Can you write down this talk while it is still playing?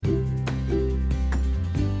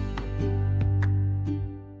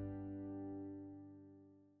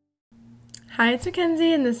Hi, it's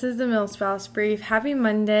Mackenzie, and this is the Milspouse Brief. Happy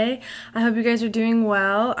Monday. I hope you guys are doing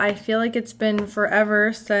well. I feel like it's been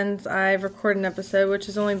forever since I've recorded an episode, which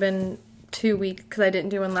has only been 2 weeks because I didn't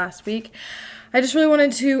do one last week. I just really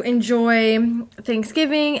wanted to enjoy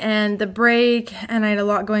Thanksgiving and the break, and I had a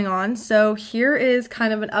lot going on. So here is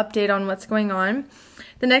kind of an update on what's going on.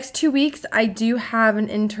 The next 2 weeks, I do have an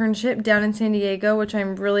internship down in San Diego, which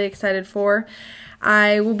I'm really excited for.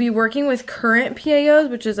 I will be working with current PAOs,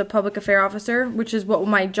 which is a public affairs officer, which is what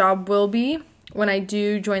my job will be when I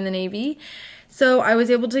do join the Navy. So I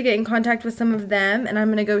was able to get in contact with some of them, and I'm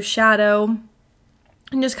going to go shadow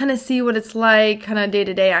and just kind of see what it's like, kind of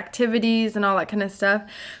day-to-day activities and all that kind of stuff.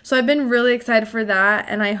 So I've been really excited for that,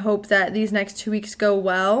 and I hope that these next 2 weeks go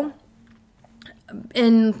well.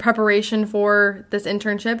 In preparation for this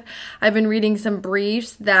internship, I've been reading some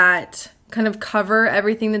briefs that kind of cover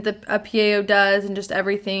everything that a PAO does and just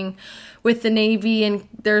everything with the Navy, and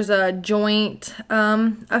there's a joint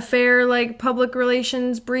affair like public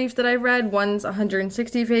relations brief that I read. One's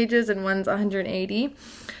 160 pages and one's 180.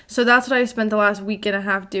 So that's what I spent the last week and a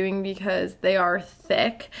half doing because they are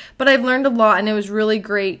thick. But I've learned a lot, and it was really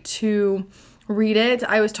great to read it.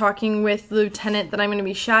 I was talking with the lieutenant that I'm going to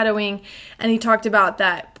be shadowing, and he talked about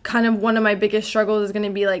that kind of one of my biggest struggles is going to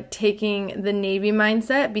be like taking the Navy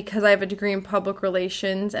mindset, because I have a degree in public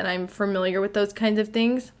relations and I'm familiar with those kinds of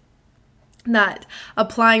things, that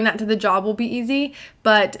applying that to the job will be easy,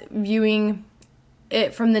 but viewing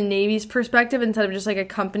it from the Navy's perspective instead of just like a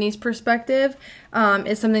company's perspective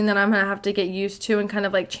is something that I'm going to have to get used to and kind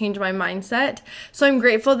of like change my mindset. So I'm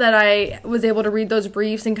grateful that I was able to read those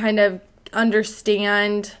briefs and kind of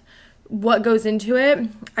understand what goes into it.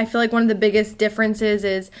 I feel like one of the biggest differences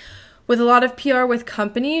is with a lot of PR with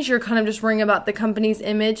companies, you're kind of just worrying about the company's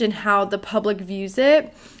image and how the public views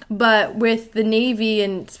it. But with the Navy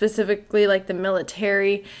and specifically like the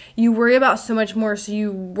military, you worry about so much more. So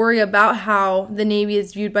you worry about how the Navy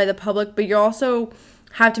is viewed by the public, but you also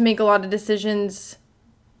have to make a lot of decisions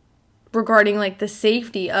regarding like the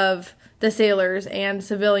safety of the sailors and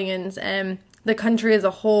civilians and the country as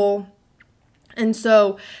a whole. And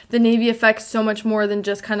so the Navy affects so much more than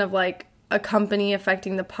just kind of like a company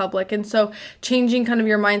affecting the public. And so changing kind of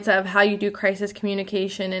your mindset of how you do crisis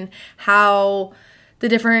communication and how the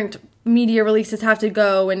different media releases have to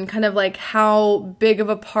go and kind of like how big of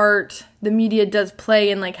a part the media does play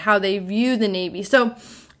in like how they view the Navy. So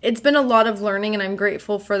it's been a lot of learning, and I'm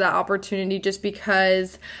grateful for that opportunity just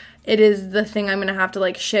because it is the thing I'm going to have to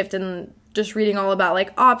like shift. And just reading all about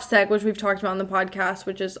like OPSEC, which we've talked about on the podcast,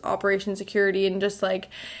 which is Operation Security, and just like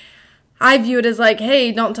I view it as like,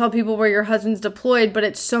 hey, don't tell people where your husband's deployed, but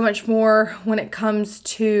it's so much more when it comes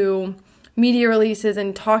to media releases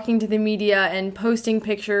and talking to the media and posting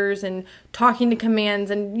pictures and talking to commands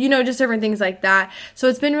and, just different things like that. So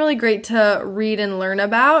it's been really great to read and learn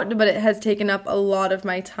about, but it has taken up a lot of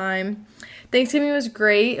my time. Thanksgiving was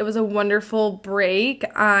great. It was a wonderful break.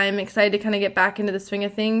 I'm excited to kind of get back into the swing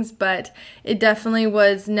of things, but it definitely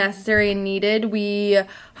was necessary and needed. We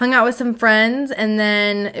hung out with some friends, and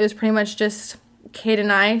then it was pretty much just Kate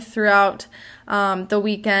and I throughout the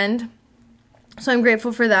weekend. So I'm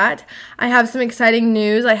grateful for that. I have some exciting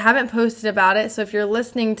news. I haven't posted about it, so if you're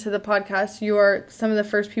listening to the podcast, you are some of the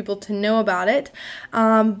first people to know about it.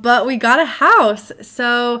 But we got a house.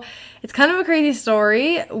 So it's kind of a crazy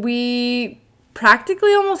story. We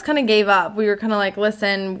practically almost kind of gave up. We were kind of like,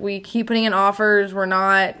 listen, we keep putting in offers. We're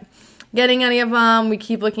not getting any of them. We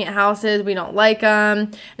keep looking at houses. We don't like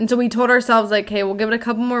them. And so we told ourselves, like, hey, we'll give it a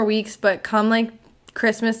couple more weeks, but come like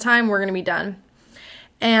Christmas time, we're going to be done.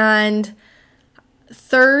 And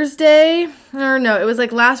Thursday, or no, it was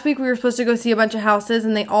like last week we were supposed to go see a bunch of houses,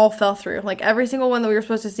 and they all fell through. Like every single one that we were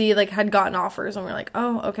supposed to see like had gotten offers, and we were like,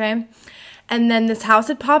 oh, okay. And then this house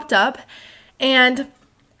had popped up, and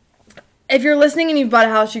if you're listening and you've bought a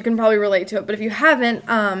house, you can probably relate to it. But if you haven't,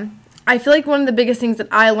 I feel like one of the biggest things that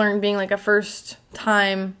I learned being like a first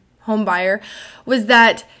time home buyer was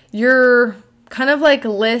that your kind of like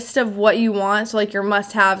list of what you want, so like your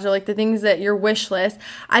must-haves or like the things that your wish list,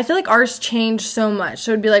 I feel like ours changed so much.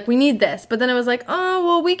 So it'd be like, we need this, but then it was like, oh,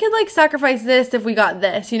 well, we could like sacrifice this if we got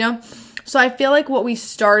this, So I feel like what we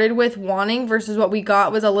started with wanting versus what we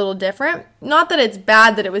got was a little different. Not that it's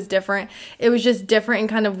bad that it was different. It was just different in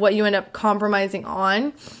kind of what you end up compromising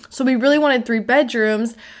on. So we really wanted 3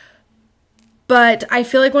 bedrooms, but I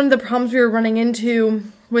feel like one of the problems we were running into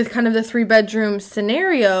with kind of the 3-bedroom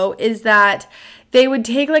scenario is that they would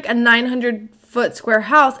take like a 900-foot square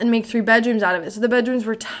house and make 3 bedrooms out of it. So the bedrooms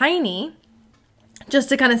were tiny, just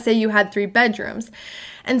to kind of say you had 3 bedrooms.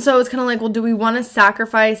 And so it's kind of like, well, do we want to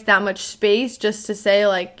sacrifice that much space just to say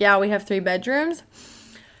like, yeah, we have 3 bedrooms?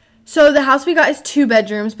 So the house we got is 2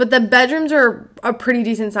 bedrooms, but the bedrooms are a pretty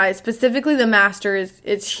decent size. Specifically, the master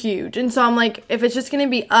it's huge. And so I'm like, if it's just going to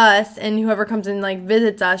be us and whoever comes in, like,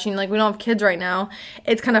 visits us, you know, like, we don't have kids right now,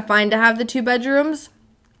 it's kind of fine to have the 2 bedrooms.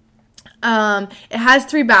 It has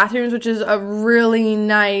 3 bathrooms, which is a really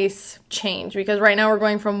nice change because right now we're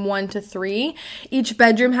going from 1 to 3. Each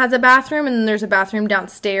bedroom has a bathroom, and then there's a bathroom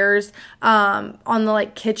downstairs, on the,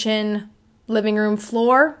 like, kitchen living room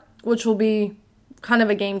floor, which will be kind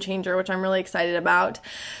of a game changer, which I'm really excited about.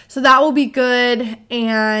 So that will be good,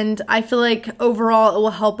 and I feel like overall it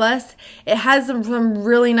will help us. It has some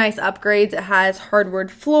really nice upgrades. It has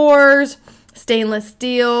hardwood floors, stainless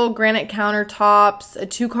steel, granite countertops, a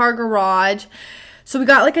 2-car garage. So we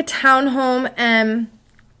got like a townhome, and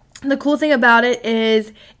the cool thing about it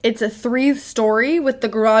is it's a 3-story with the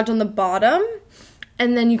garage on the bottom.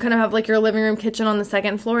 And then you kind of have like your living room, kitchen on the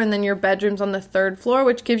 2nd floor, and then your bedrooms on the 3rd floor,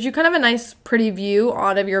 which gives you kind of a nice, pretty view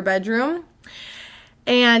out of your bedroom.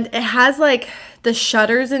 And it has like the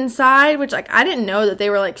shutters inside, which like I didn't know that they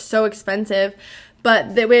were like so expensive,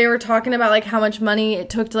 but they were talking about like how much money it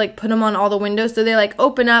took to like put them on all the windows. So they like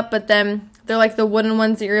open up, but then they're like the wooden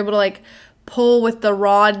ones that you're able to like pull with the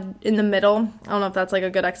rod in the middle. I don't know if that's like a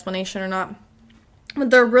good explanation or not, but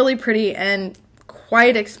they're really pretty and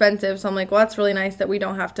quite expensive. So I'm like, well, that's really nice that we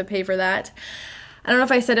don't have to pay for that. I don't know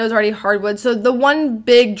if I said it was already hardwood. So the one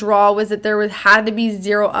big draw was that there had to be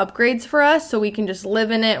 0 upgrades for us, so we can just live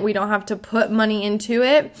in it. We don't have to put money into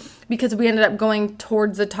it because we ended up going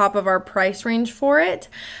towards the top of our price range for it.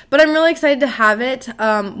 But I'm really excited to have it.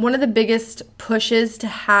 One of the biggest pushes to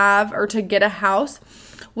have or to get a house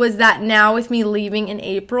was that now with me leaving in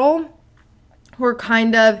April, we're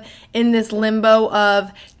kind of in this limbo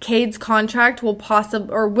of Cade's contract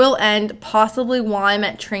will end possibly while I'm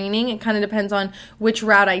at training. It kind of depends on which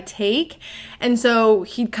route I take. And so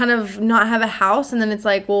he'd kind of not have a house, and then it's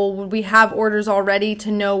like, well, we have orders already to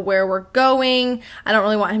know where we're going. I don't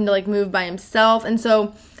really want him to like move by himself. And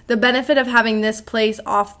so the benefit of having this place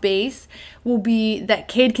off base will be that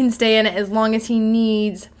Cade can stay in it as long as he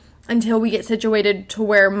needs until we get situated to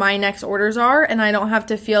where my next orders are, and I don't have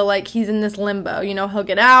to feel like he's in this limbo. You know, he'll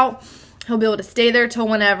get out, he'll be able to stay there till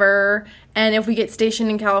whenever, and if we get stationed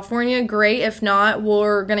in California, great. If not,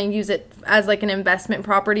 we're going to use it as like an investment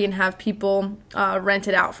property and have people rent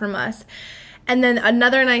it out from us. And then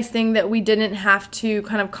another nice thing that we didn't have to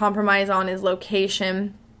kind of compromise on is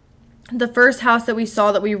location. The first house that we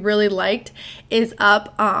saw that we really liked is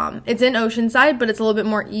up, it's in Oceanside, but it's a little bit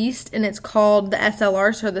more east, and it's called the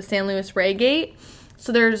SLR, so the San Luis Rey Gate.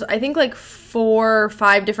 So there's, I think, like 4 or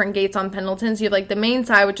 5 different gates on Pendleton. So you have like the main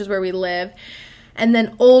side, which is where we live, and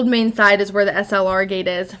then Old Main Side is where the SLR gate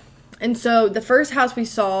is. And so the first house we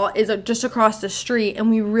saw is just across the street, and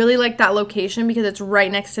we really like that location because it's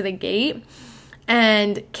right next to the gate,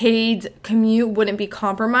 and Cade's commute wouldn't be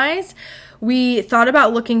compromised. We thought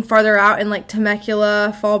about looking farther out in like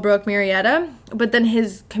Temecula, Fallbrook, Marietta, but then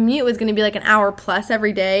his commute was going to be like an hour plus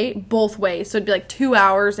every day, both ways. So it'd be like 2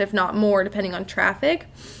 hours, if not more, depending on traffic.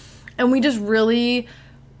 And we just really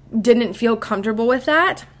didn't feel comfortable with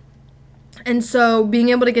that. And so being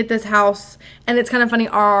able to get this house, and it's kind of funny,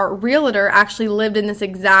 our realtor actually lived in this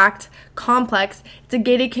exact complex. It's a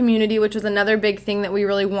gated community, which was another big thing that we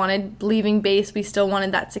really wanted. Leaving base, we still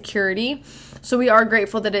wanted that security. So we are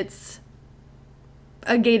grateful that it's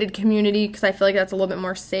a gated community because I feel like that's a little bit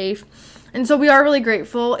more safe. And so we are really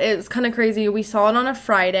grateful. It was kind of crazy. We saw it on a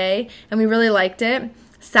Friday, and we really liked it.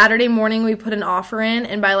 Saturday morning, we put an offer in,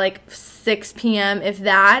 and by like 6 p.m., if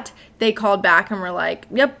that, they called back and were like,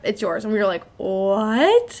 yep, it's yours. And we were like,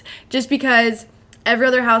 what? Just because every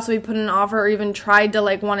other house we put in an offer or even tried to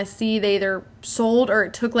like want to see, they either sold or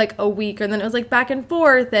it took like a week, or then it was like back and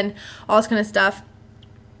forth and all this kind of stuff.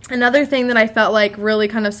 Another thing that I felt like really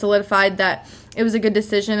kind of solidified that it was a good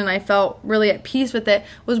decision and I felt really at peace with it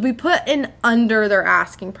was we put in under their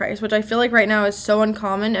asking price, which I feel like right now is so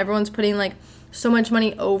uncommon. Everyone's putting like so much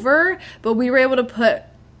money over, but we were able to put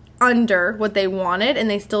under what they wanted and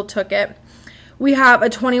they still took it. We have a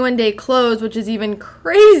 21-day close, which is even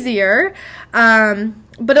crazier, but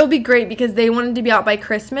it'll be great because they wanted to be out by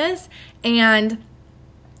Christmas, and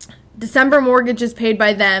December mortgage is paid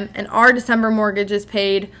by them, and our December mortgage is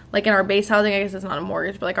paid, like in our base housing, I guess it's not a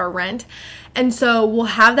mortgage, but like our rent. And so we'll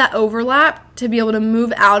have that overlap to be able to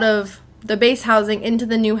move out of the base housing into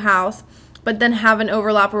the new house, but then have an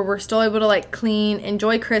overlap where we're still able to like clean,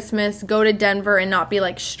 enjoy Christmas, go to Denver, and not be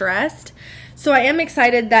like stressed. So I am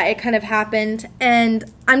excited that it kind of happened, and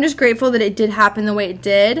I'm just grateful that it did happen the way it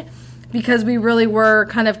did, because we really were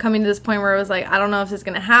kind of coming to this point where it was like, I don't know if this is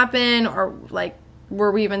going to happen, or like,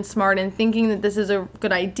 were we even smart in thinking that this is a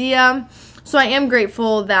good idea? So I am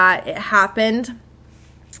grateful that it happened,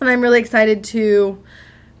 and I'm really excited to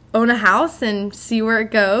own a house and see where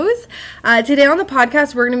it goes. Today on the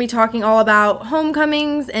podcast, we're going to be talking all about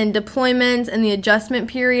homecomings and deployments and the adjustment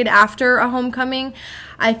period after a homecoming.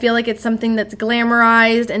 I feel like it's something that's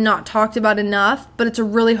glamorized and not talked about enough, but it's a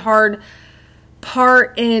really hard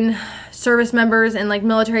part in service members and like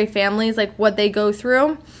military families, like what they go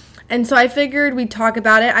through. And so I figured we'd talk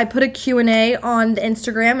about it. I put a Q&A on the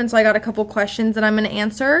Instagram, and so I got a couple questions that I'm going to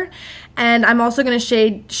answer. And I'm also going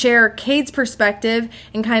to share Cade's perspective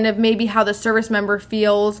and kind of maybe how the service member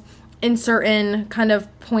feels in certain kind of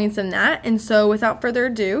points in that. And so without further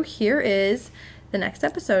ado, here is the next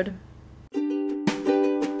episode.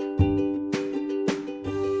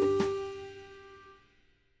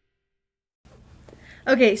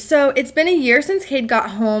 Okay, so it's been a year since Cade got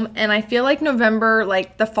home, and I feel like November,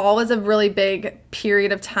 like the fall, is a really big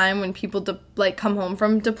period of time when people come home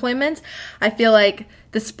from deployments. I feel like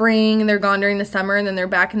the spring, they're gone during the summer, and then they're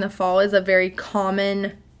back in the fall is a very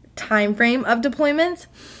common time frame of deployments.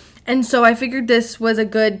 And so I figured this was a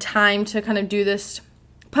good time to kind of do this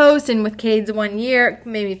post, and with Cade's 1 year, it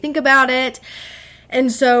made me think about it.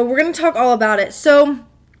 And so we're going to talk all about it. So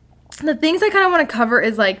the things I kind of want to cover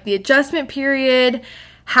is like the adjustment period,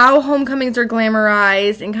 how homecomings are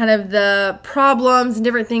glamorized, and kind of the problems and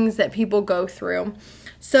different things that people go through.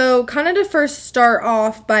 So kind of to first start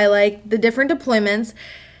off by like the different deployments,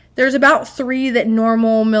 there's about 3 that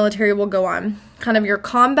normal military will go on. Kind of your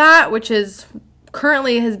combat, which is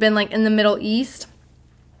currently has been like in the Middle East.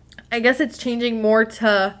 I guess it's changing more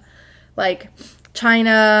to like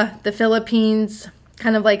China, the Philippines,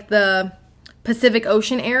 kind of like the Pacific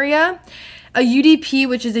Ocean area. A UDP,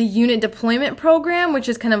 which is a unit deployment program, which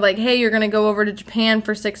is kind of like, hey, you're going to go over to Japan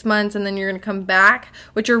for 6 months and then you're going to come back,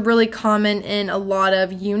 which are really common in a lot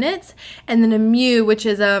of units. And then a MU, which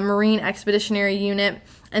is a Marine Expeditionary Unit,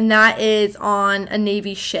 and that is on a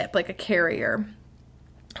Navy ship, like a carrier.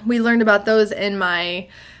 We learned about those in my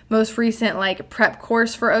most recent like prep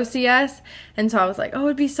course for OCS, and so I was like, oh,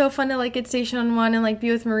 it'd be so fun to like get stationed on one and like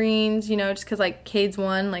be with Marines, you know, just because like Cade's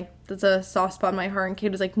one, like that's a soft spot in my heart. And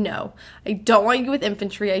Cade was like, no, I don't want you with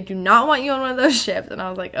infantry. I do not want you on one of those ships. And I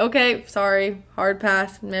was like, okay, sorry, hard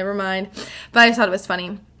pass, never mind. But I just thought it was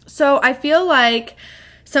funny. So I feel like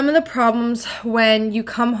some of the problems when you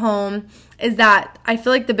come home is that I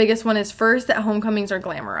feel like the biggest one is first that homecomings are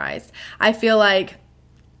glamorized. I feel like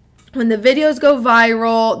when the videos go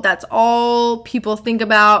viral, that's all people think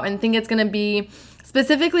about and think it's going to be.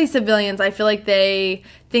 Specifically civilians, I feel like they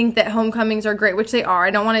think that homecomings are great, which they are. I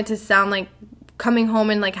don't want it to sound like coming home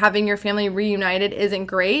and like having your family reunited isn't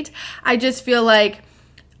great. I just feel like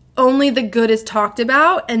only the good is talked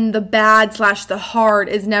about and the bad / the hard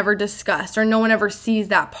is never discussed, or no one ever sees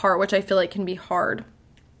that part, which I feel like can be hard.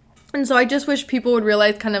 And so I just wish people would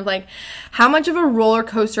realize kind of like how much of a roller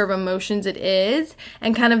coaster of emotions it is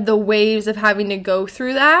and kind of the waves of having to go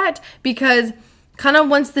through that, because kind of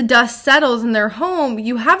once the dust settles in their home,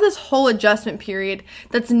 you have this whole adjustment period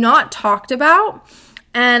that's not talked about,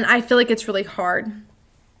 and I feel like it's really hard.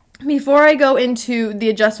 Before I go into the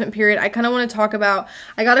adjustment period, I kind of want to talk about,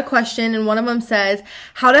 I got a question, and one of them says,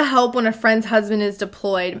 how to help when a friend's husband is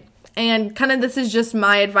deployed. And kind of this is just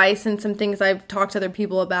my advice and some things I've talked to other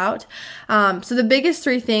people about. So the biggest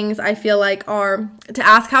 3 things I feel like are to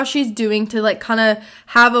ask how she's doing, to like kind of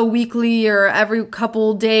have a weekly or every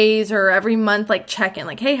couple days or every month like check-in.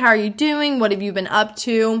 Like, hey, how are you doing? What have you been up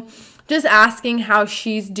to? Just asking how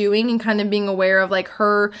she's doing and kind of being aware of like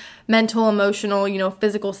her mental, emotional, you know,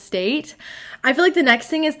 physical state. I feel like the next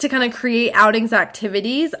thing is to kind of create outings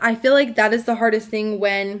activities. I feel like that is the hardest thing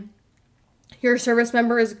when your service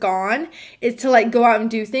member is gone, is to like go out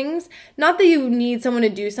and do things. Not that you need someone to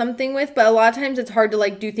do something with, but a lot of times it's hard to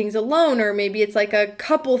like do things alone, or maybe it's like a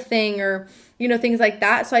couple thing, or you know, things like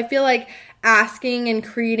that. So I feel like asking and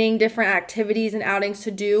creating different activities and outings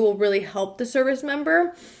to do will really help the service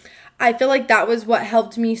member. I feel like that was what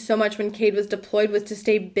helped me so much when Cade was deployed, was to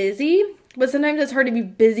stay busy. But sometimes it's hard to be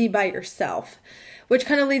busy by yourself, which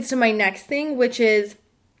kind of leads to my next thing, which is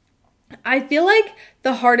I feel like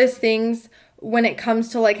the hardest things when it comes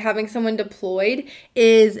to like having someone deployed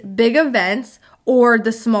is big events or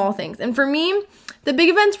the small things. And for me, the big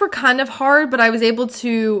events were kind of hard, but I was able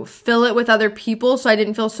to fill it with other people, so I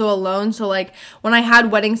didn't feel so alone. So like when I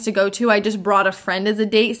had weddings to go to, I just brought a friend as a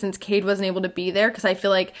date since Cade wasn't able to be there, because I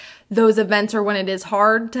feel like those events are when it is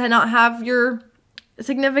hard to not have your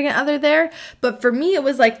significant other there. But for me, it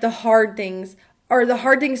was like the hard things, were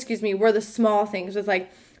the small things. It was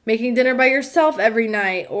like making dinner by yourself every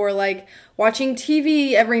night, or like watching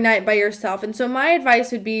TV every night by yourself. And so my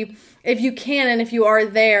advice would be, if you can and if you are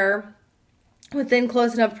there, within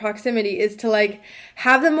close enough proximity is to like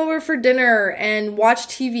have them over for dinner and watch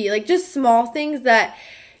TV, like just small things that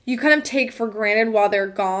you kind of take for granted while they're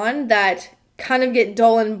gone that kind of get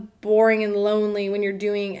dull and boring and lonely when you're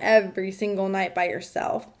doing every single night by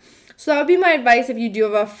yourself. So that would be my advice if you do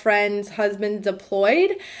have a friend's husband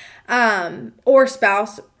deployed, or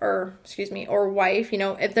spouse, or wife. You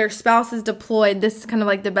know, if their spouse is deployed, this is kind of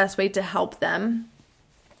like the best way to help them.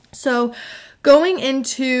 So going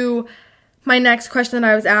into my next question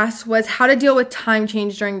that I was asked was how to deal with time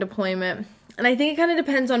change during deployment. And I think it kind of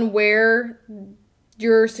depends on where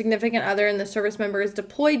your significant other and the service member is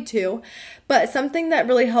deployed to. But something that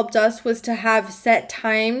really helped us was to have set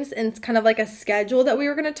times and kind of like a schedule that we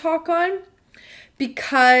were going to talk on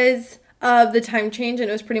because of the time change. And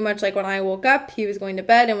it was pretty much like when I woke up, he was going to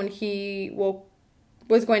bed. And when he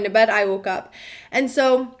was going to bed, I woke up. And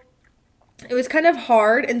so it was kind of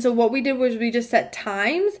hard. And so what we did was we just set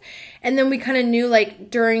times. And then we kind of knew like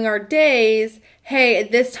during our days, hey,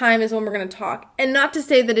 at this time is when we're going to talk. And not to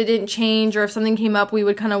say that it didn't change or if something came up, we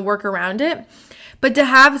would kind of work around it. But to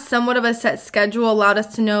have somewhat of a set schedule allowed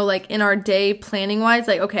us to know like in our day planning wise,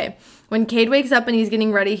 like, okay, when Cade wakes up and he's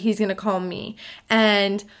getting ready, he's going to call me.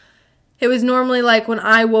 And it was normally like when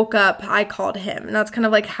I woke up, I called him. And that's kind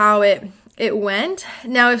of like how it went.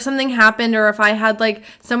 Now, if something happened or if I had like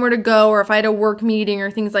somewhere to go or if I had a work meeting or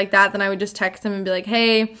things like that, then I would just text him and be like,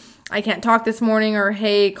 hey, I can't talk this morning, or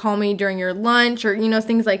hey, call me during your lunch, or, you know,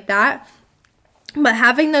 things like that. But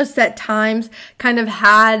having those set times kind of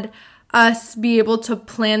had us be able to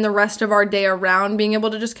plan the rest of our day around being able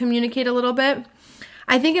to just communicate a little bit.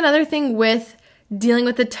 I think another thing with dealing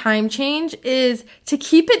with the time change is to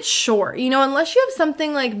keep it short. You know, unless you have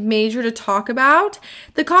something like major to talk about,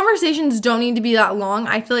 the conversations don't need to be that long.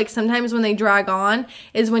 I feel like sometimes when they drag on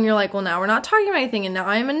is when you're like, well, now we're not talking about anything and now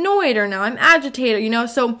I'm annoyed or now I'm agitated, you know?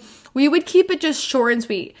 So we would keep it just short and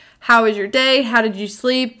sweet. How was your day? How did you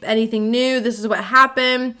sleep? Anything new? This is what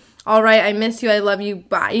happened. All right, I miss you. I love you.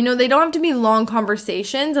 Bye. You know, they don't have to be long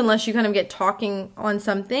conversations unless you kind of get talking on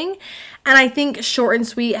something. And I think short and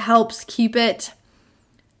sweet helps keep it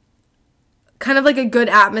kind of like a good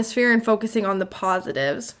atmosphere and focusing on the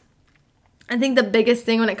positives. I think the biggest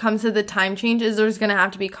thing when it comes to the time change is there's going to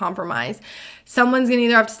have to be compromise. Someone's going to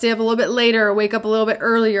either have to stay up a little bit later or wake up a little bit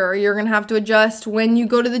earlier, or you're going to have to adjust when you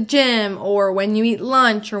go to the gym or when you eat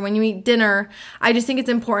lunch or when you eat dinner. I just think it's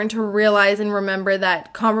important to realize and remember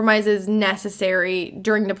that compromise is necessary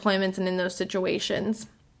during deployments and in those situations.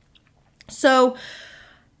 So,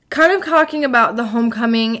 kind of talking about the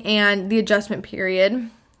homecoming and the adjustment period,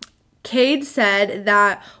 Cade said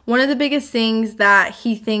that one of the biggest things that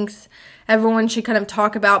he thinks everyone should kind of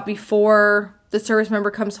talk about before the service member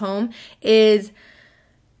comes home is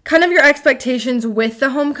kind of your expectations with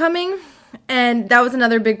the homecoming. And that was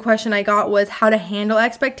another big question I got, was how to handle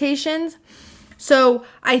expectations. So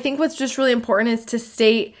I think what's just really important is to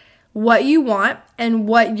state what you want and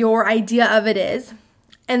what your idea of it is,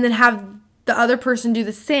 and then have the other person do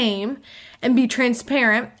the same and be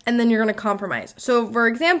transparent, and then you're going to compromise. So, for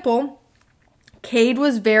example, Cade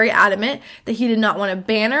was very adamant that he did not want a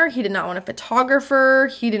banner, he did not want a photographer,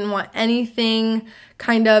 he didn't want anything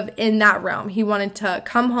kind of in that realm. He wanted to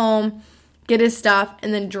come home, get his stuff,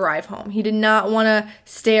 and then drive home. He did not want to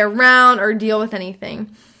stay around or deal with anything.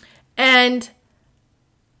 And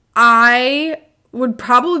I would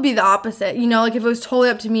probably be the opposite. You know, like if it was totally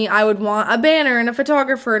up to me, I would want a banner and a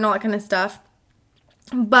photographer and all that kind of stuff.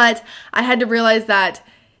 But I had to realize that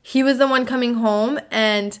he was the one coming home,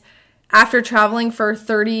 and after traveling for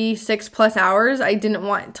 36 plus hours, I didn't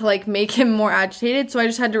want to like make him more agitated. So I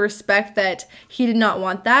just had to respect that he did not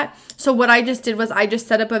want that. So what I just did was I just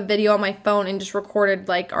set up a video on my phone and just recorded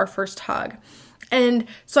like our first hug. And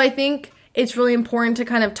so I think it's really important to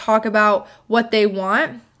kind of talk about what they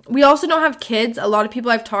want. We also don't have kids. A lot of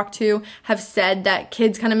people I've talked to have said that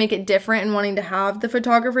kids kind of make it different and wanting to have the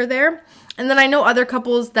photographer there. And then I know other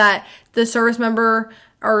couples that the service member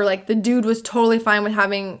or like the dude was totally fine with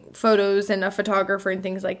having photos and a photographer and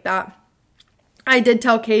things like that. I did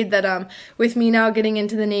tell Cade that with me now getting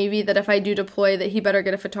into the Navy, that if I do deploy, that he better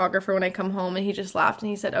get a photographer when I come home. And he just laughed and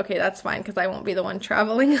he said, okay, that's fine, because I won't be the one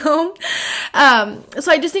traveling home.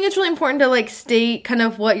 So I just think it's really important to like state kind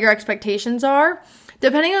of what your expectations are.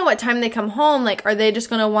 Depending on what time they come home, like, are they just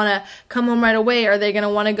going to want to come home right away? Are they going to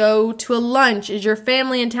want to go to a lunch? Is your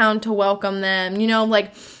family in town to welcome them? You know,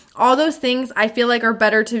 like, all those things I feel like are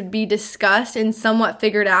better to be discussed and somewhat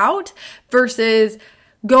figured out versus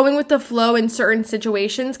going with the flow in certain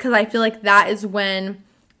situations, because I feel like that is when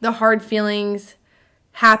the hard feelings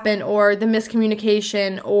happen, or the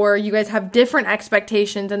miscommunication, or you guys have different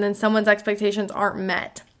expectations and then someone's expectations aren't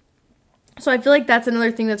met. So I feel like that's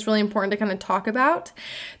another thing that's really important to kind of talk about,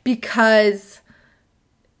 because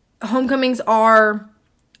homecomings are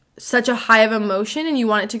such a high of emotion and you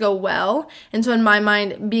want it to go well. And so in my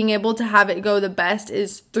mind, being able to have it go the best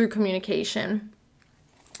is through communication.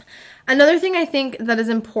 Another thing I think that is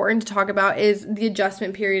important to talk about is the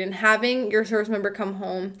adjustment period and having your service member come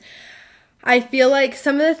home. I feel like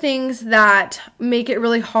some of the things that make it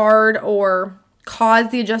really hard or cause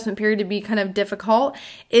the adjustment period to be kind of difficult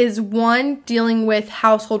is, one, dealing with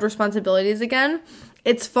household responsibilities again.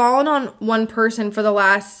 It's fallen on one person for the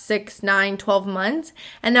last 6, 9, 12 months,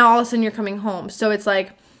 and now all of a sudden you're coming home. So it's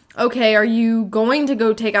like, okay, are you going to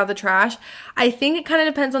go take out the trash? I think it kind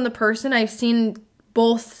of depends on the person. I've seen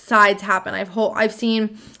both sides happen. I've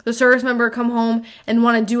seen the service member come home and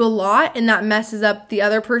want to do a lot, and that messes up the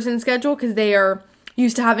other person's schedule because they are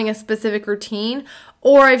used to having a specific routine.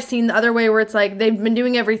 Or I've seen the other way where it's like they've been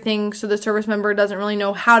doing everything, so the service member doesn't really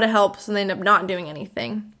know how to help, so they end up not doing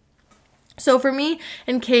anything. So for me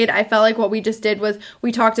and Kate, I felt like what we just did was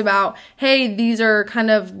we talked about, hey, these are kind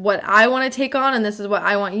of what I want to take on, and this is what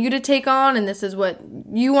I want you to take on, and this is what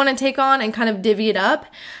you want to take on, and kind of divvy it up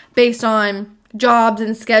based on jobs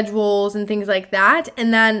and schedules and things like that.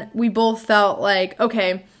 And then we both felt like,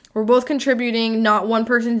 okay, we're both contributing, not one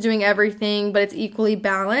person's doing everything, but it's equally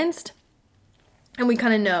balanced. And we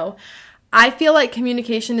kind of know. I feel like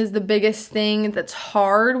communication is the biggest thing that's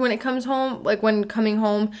hard when it comes home, like when coming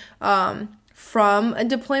home from a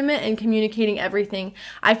deployment and communicating everything.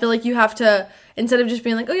 I feel like you have to, instead of just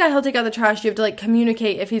being like, oh yeah, he'll take out the trash, you have to like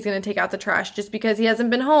communicate if he's going to take out the trash just because he hasn't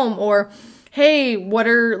been home, or hey,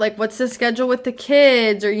 what's the schedule with the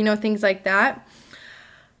kids, or, things like that.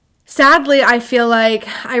 Sadly, I feel like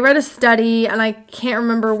I read a study, and I can't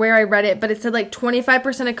remember where I read it, but it said like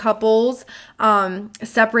 25% of couples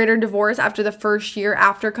separate or divorce after the first year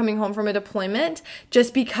after coming home from a deployment,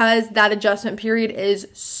 just because that adjustment period is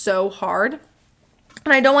so hard.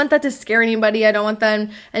 And I don't want that to scare anybody. I don't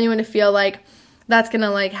want anyone to feel like that's going to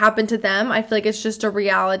like happen to them. I feel like it's just a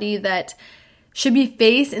reality that should be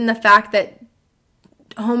faced, in the fact that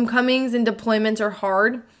homecomings and deployments are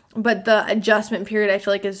hard. But the adjustment period, I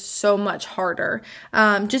feel like, is so much harder.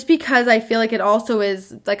 Just because I feel like it also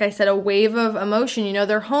is, like I said, a wave of emotion.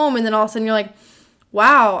 They're home, and then all of a sudden you're like,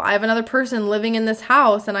 wow, I have another person living in this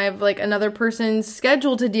house, and I have like another person's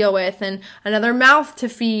schedule to deal with, and another mouth to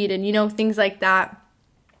feed, and things like that.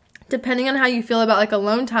 Depending on how you feel about like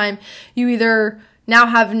alone time, you either now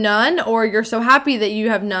have none, or you're so happy that you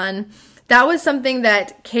have none. That was something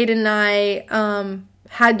that Kate and I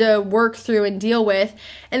had to work through and deal with.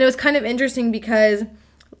 And it was kind of interesting because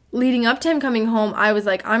leading up to him coming home, I was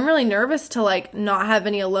like, I'm really nervous to like not have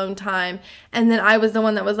any alone time. And then I was the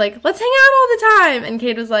one that was like, let's hang out all the time. And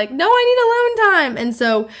Kate was like, no, I need alone time. And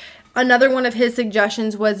so another one of his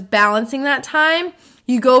suggestions was balancing that time.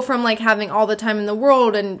 You go from like having all the time in the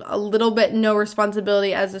world and a little bit no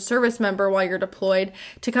responsibility as a service member while you're deployed,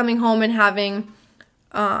 to coming home and having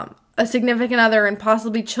a significant other and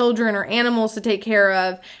possibly children or animals to take care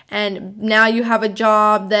of. And now you have a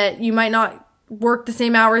job that you might not work the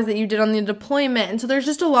same hours that you did on the deployment. And so there's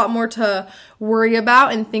just a lot more to worry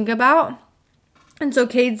about and think about. And so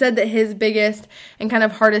Cade said that his biggest and kind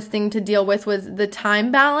of hardest thing to deal with was the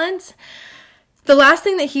time balance. The last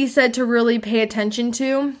thing that he said to really pay attention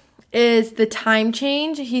to is the time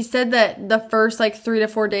change. He said that the first 3 to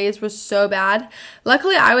 4 days was so bad.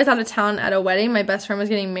 Luckily, I was out of town at a wedding. My best friend was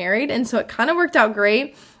getting married, and so it kind of worked out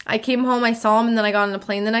great. I came home, I saw him, and then I got on a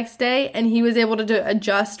plane the next day, and he was able to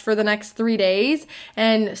adjust for the next 3 days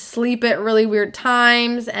and sleep at really weird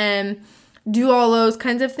times and do all those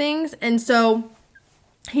kinds of things. And so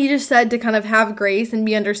he just said to kind of have grace and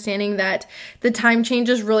be understanding that the time change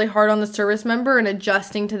is really hard on the service member, and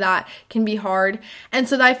adjusting to that can be hard. And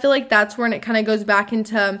so I feel like that's when it kind of goes back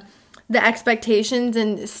into the expectations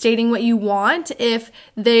and stating what you want. If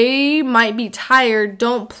they might be tired,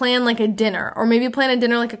 don't plan like a dinner, or maybe plan a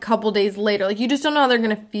dinner like a couple days later. Like, you just don't know how they're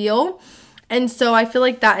going to feel. And so I feel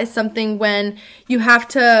like that is something when you have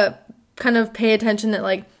to kind of pay attention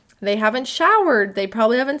that they haven't showered, they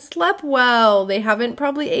probably haven't slept well, they haven't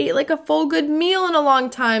probably ate a full good meal in a long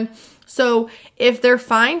time. So if they're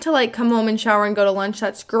fine to come home and shower and go to lunch,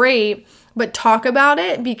 that's great, but talk about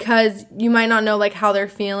it, because you might not know how they're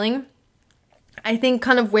feeling. I think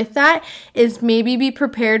kind of with that is maybe be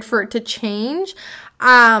prepared for it to change.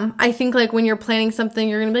 I think when you're planning something,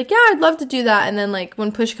 you're going to be like, yeah, I'd love to do that. And then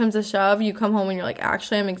when push comes to shove, you come home and you're like,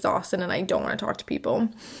 actually, I'm exhausted and I don't want to talk to people.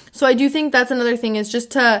 So I do think that's another thing, is just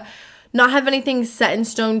to not have anything set in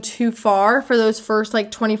stone too far for those first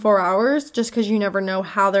 24 hours, just because you never know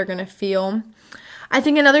how they're going to feel. I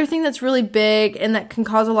think another thing that's really big and that can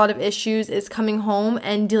cause a lot of issues is coming home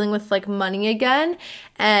and dealing with like money again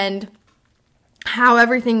and how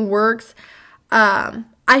everything works.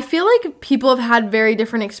 I feel like people have had very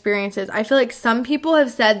different experiences. I feel like some people have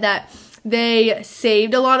said that they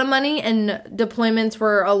saved a lot of money and deployments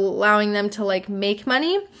were allowing them to like make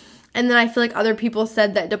money. And then I feel like other people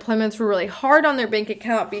said that deployments were really hard on their bank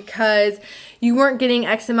account because you weren't getting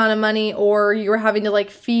X amount of money, or you were having to like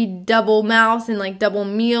feed double mouths and like double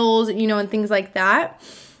meals, and things like that.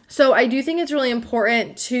 So I do think it's really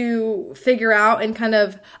important to figure out and kind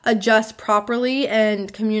of adjust properly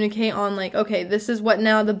and communicate on like, okay, this is what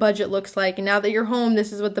now the budget looks like. And now that you're home,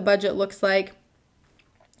 this is what the budget looks like.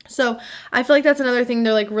 So I feel like that's another thing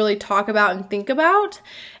to like really talk about and think about.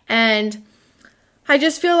 And I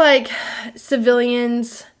just feel like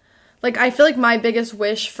civilians, like I feel like my biggest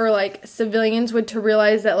wish for like civilians would to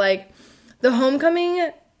realize that like the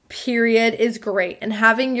homecoming period is great, and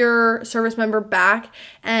having your service member back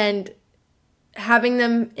and having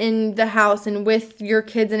them in the house and with your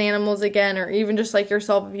kids and animals again, or even just like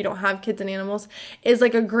yourself if you don't have kids and animals, is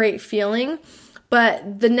like a great feeling.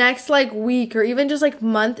 But the next like week or even just like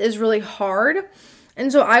month is really hard. And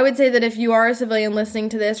so I would say that if you are a civilian listening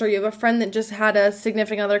to this, or you have a friend that just had a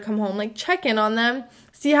significant other come home, like check in on them,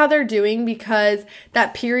 see how they're doing, because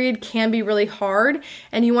that period can be really hard,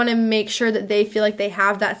 and you want to make sure that they feel like they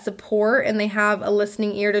have that support and they have a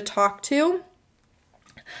listening ear to talk to.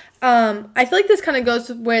 I feel like this kind of goes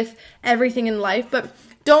with everything in life, but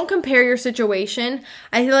don't compare your situation.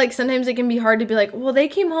 I feel like sometimes it can be hard to be like, well, they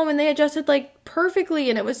came home and they adjusted like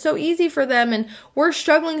perfectly and it was so easy for them, and we're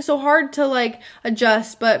struggling so hard to like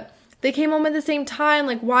adjust, but they came home at the same time.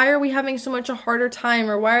 Like, why are we having so much a harder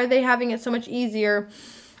time, or why are they having it so much easier?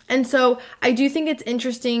 And so I do think it's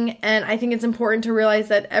interesting, and I think it's important to realize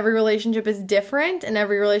that every relationship is different and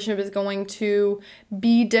every relationship is going to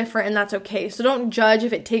be different, and that's okay. So don't judge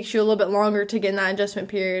if it takes you a little bit longer to get in that adjustment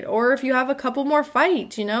period, or if you have a couple more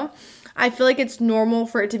fights, I feel like it's normal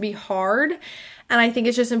for it to be hard, and I think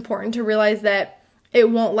it's just important to realize that it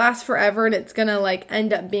won't last forever and it's gonna like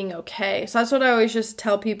end up being okay. So that's what I always just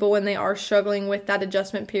tell people when they are struggling with that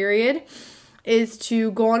adjustment period, is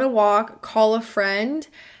to go on a walk, call a friend,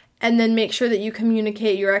 and then make sure that you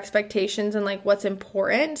communicate your expectations and like what's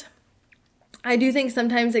important. I do think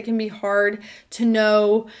sometimes it can be hard to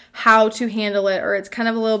know how to handle it, or it's kind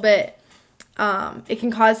of a little bit, it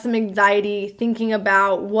can cause some anxiety thinking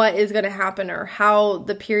about what is going to happen or how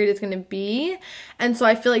the period is going to be. And so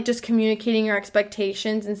I feel like just communicating your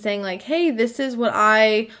expectations and saying like, hey, this is what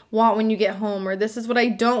I want when you get home, or this is what I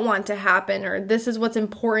don't want to happen, or this is what's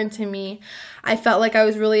important to me. I felt like I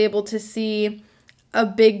was really able to see a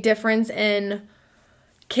big difference in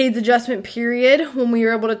Cade's adjustment period when we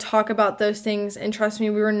were able to talk about those things. And trust me,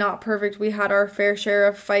 we were not perfect. We had our fair share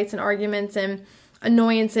of fights and arguments and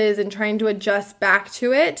annoyances and trying to adjust back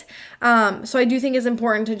to it. So I do think it's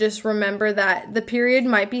important to just remember that the period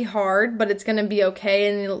might be hard, but it's going to be okay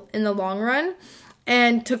in the long run,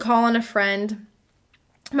 and to call on a friend.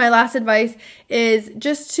 My last advice is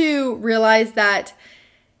just to realize that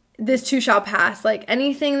this too shall pass. Like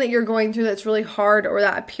anything that you're going through that's really hard, or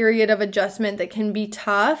that period of adjustment that can be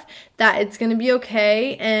tough, that it's going to be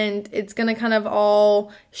okay and it's going to kind of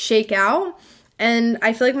all shake out. And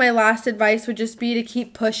I feel like my last advice would just be to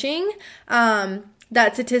keep pushing.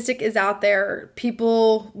 That statistic is out there.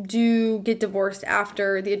 People do get divorced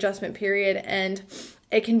after the adjustment period, and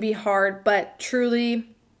it can be hard, but truly,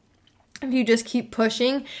 if you just keep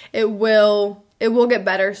pushing, it will get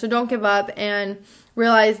better. So don't give up, and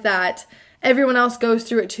realize that everyone else goes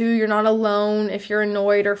through it too. You're not alone if you're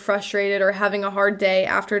annoyed or frustrated or having a hard day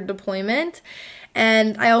after deployment.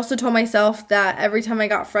 And I also told myself that every time I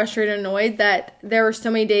got frustrated and annoyed, that there were so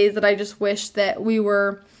many days that I just wished that we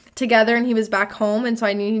were together and he was back home. And so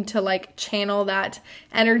I needed to like channel that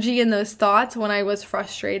energy and those thoughts when I was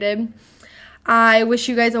frustrated. I wish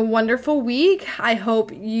you guys a wonderful week. I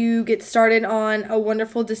hope you get started on a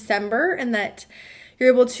wonderful December and that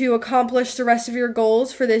you're able to accomplish the rest of your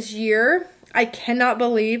goals for this year. I cannot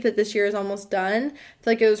believe that this year is almost done. I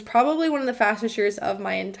feel like it was probably one of the fastest years of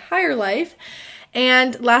my entire life.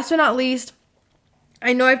 And last but not least,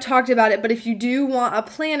 I know I've talked about it, but if you do want a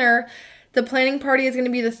planner, the planning party is going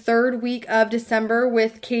to be the third week of December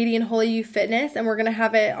with Katie and Holy You Fitness, and we're going to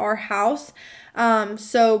have it at our house.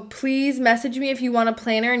 So please message me if you want a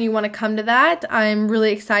planner and you want to come to that. I'm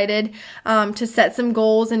really excited to set some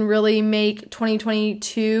goals and really make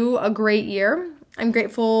 2022 a great year. I'm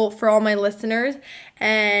grateful for all my listeners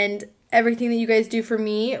and everything that you guys do for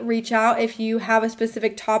me. Reach out if you have a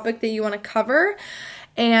specific topic that you want to cover,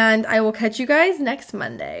 and I will catch you guys next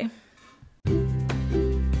Monday.